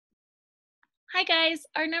Hi guys,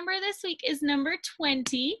 our number this week is number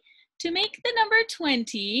 20. To make the number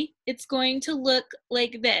 20, it's going to look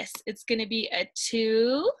like this. It's going to be a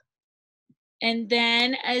 2 and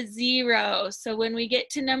then a 0. So when we get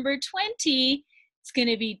to number 20, it's going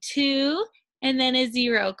to be 2 and then a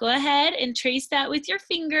 0. Go ahead and trace that with your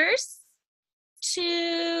fingers.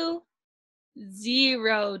 2,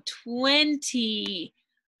 0, 20.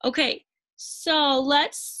 Okay, so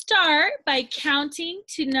let's start by counting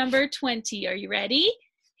to number 20. Are you ready?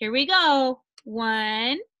 Here we go.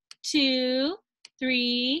 1, 2,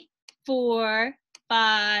 3, 4,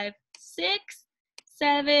 5, 6,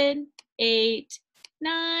 7, 8,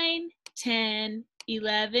 9, 10,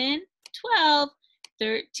 11, 12,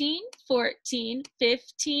 13, 14,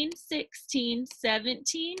 15, 16,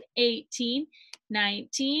 17, 18,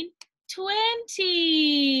 19,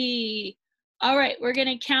 20. All right, we're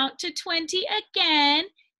going to count to 20 again.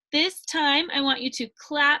 This time, I want you to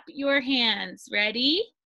clap your hands. Ready?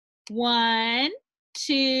 1,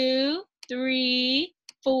 2, 3,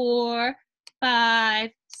 4, 5,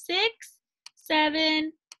 6,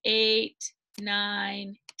 7, 8,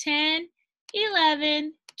 9, 10,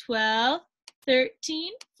 11, 12,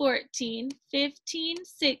 13, 14, 15,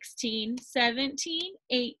 16, 17,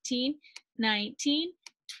 18, 19,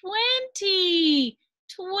 20.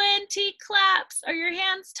 20 claps. Are your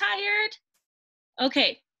hands tired?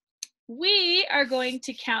 Okay, we are going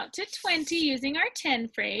to count to 20 using our 10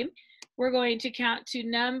 frame. We're going to count to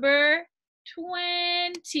number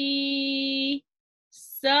 20.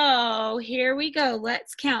 So here we go.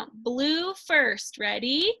 Let's count. Blue first.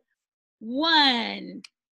 Ready? 1,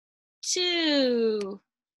 2,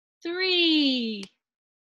 3,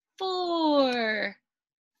 4,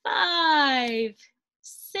 5,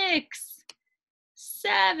 6,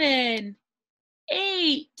 7,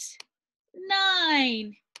 8,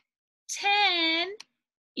 9, 10,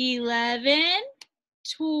 11,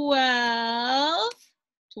 12,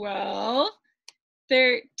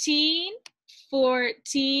 13,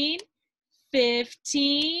 14,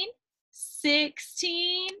 15,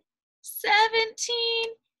 16, 17,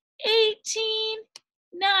 18,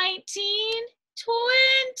 19,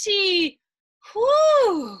 20.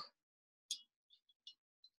 Whew!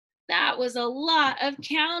 That was a lot of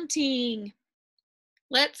counting.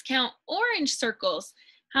 Let's count orange circles.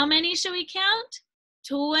 How many should we count?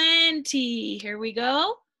 20. Here we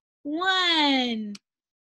go. 1,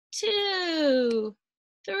 2,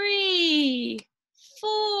 3,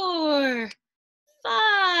 4,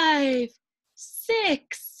 5,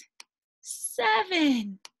 6,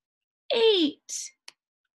 7, 8,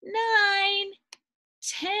 9,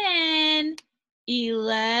 10,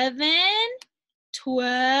 11,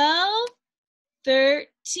 12,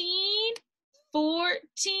 13,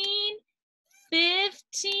 14,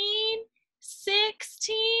 15,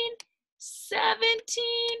 16, 17,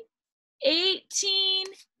 18,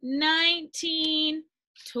 19,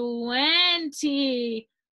 20.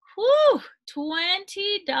 Whew,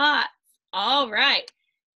 20 dots. All right.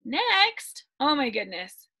 Next, oh my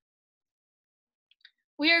goodness.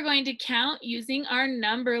 We are going to count using our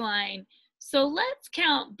number line. So let's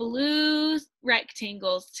count blue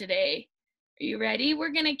rectangles today. Are you ready?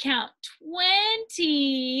 We're going to count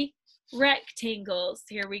 20 rectangles.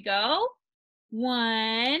 Here we go.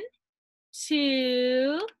 1,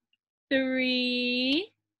 2,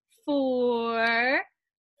 3, 4,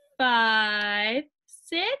 5,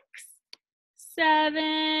 6,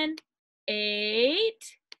 7, 8,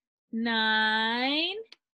 9,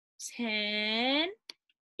 10,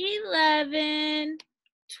 11,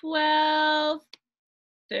 12,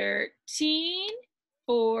 13,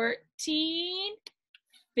 14,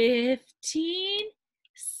 15,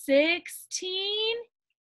 16,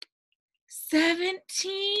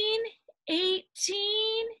 17,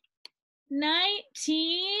 18,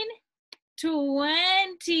 19,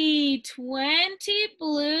 20. 20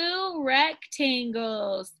 blue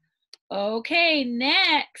rectangles. Okay,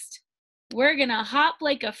 next, we're gonna hop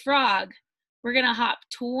like a frog. We're gonna hop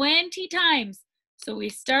 20 times. So we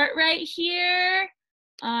start right here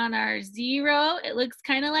on our 0. It looks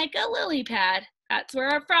kind of like a lily pad. That's where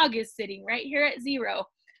our frog is sitting, right here at 0.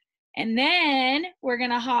 And then we're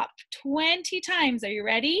gonna hop 20 times. Are you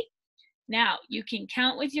ready? Now, you can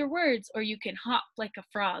count with your words or you can hop like a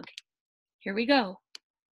frog. Here we go.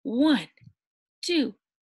 1, 2,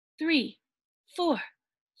 3, 4,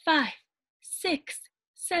 5, 6,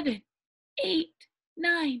 7, 8,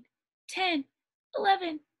 9, 10,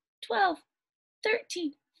 11, 12,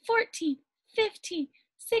 13, 14, 15,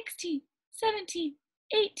 16, 17,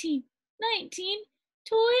 18, 19,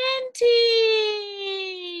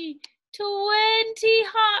 20. 20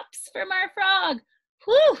 hops from our frog.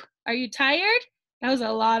 Whew, Are you tired? That was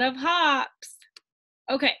a lot of hops.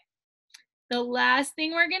 Okay, the last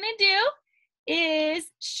thing we're gonna do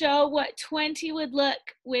is show what 20 would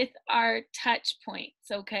look with our touch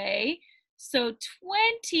points, okay? So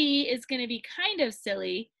 20 is gonna be kind of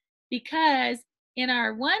silly because in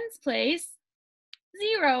our ones place,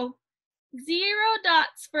 0. 0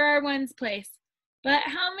 dots for our ones place. But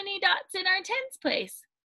how many dots in our tens place?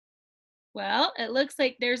 Well, it looks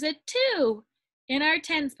like there's a 2 in our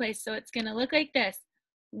tens place, so it's gonna look like this.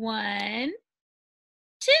 1,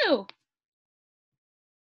 2.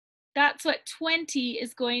 That's what 20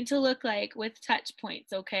 is going to look like with touch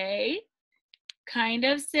points, okay? Kind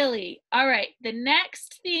of silly. All right, the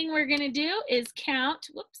next thing we're gonna do is count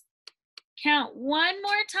one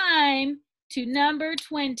more time to number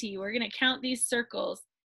 20. We're gonna count these circles.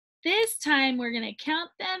 This time we're gonna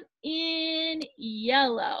count them in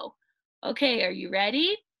yellow. Okay, are you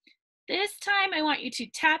ready? This time I want you to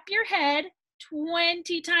tap your head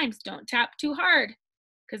 20 times. Don't tap too hard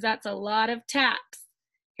because that's a lot of taps.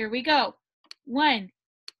 Here we go. 1,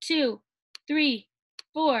 2, 3,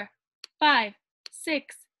 4, 5,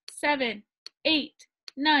 6, 7, 8,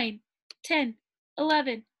 9, 10,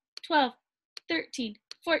 11, 12, 13,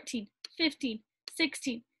 14, 15,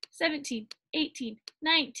 16, 17, 18,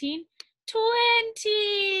 19,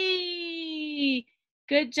 20.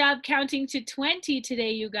 Good job counting to 20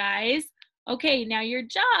 today, you guys. Okay, now your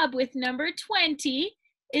job with number 20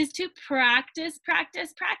 is to practice,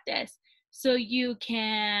 practice, practice. So you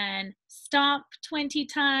can stomp 20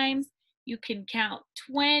 times. You can count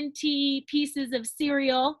 20 pieces of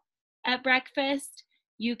cereal at breakfast.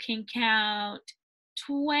 You can count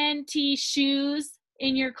 20 shoes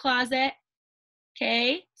in your closet.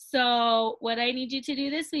 Okay, so what I need you to do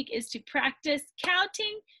this week is to practice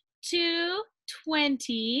counting to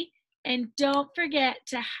 20 and don't forget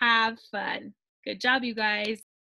to have fun. Good job, you guys.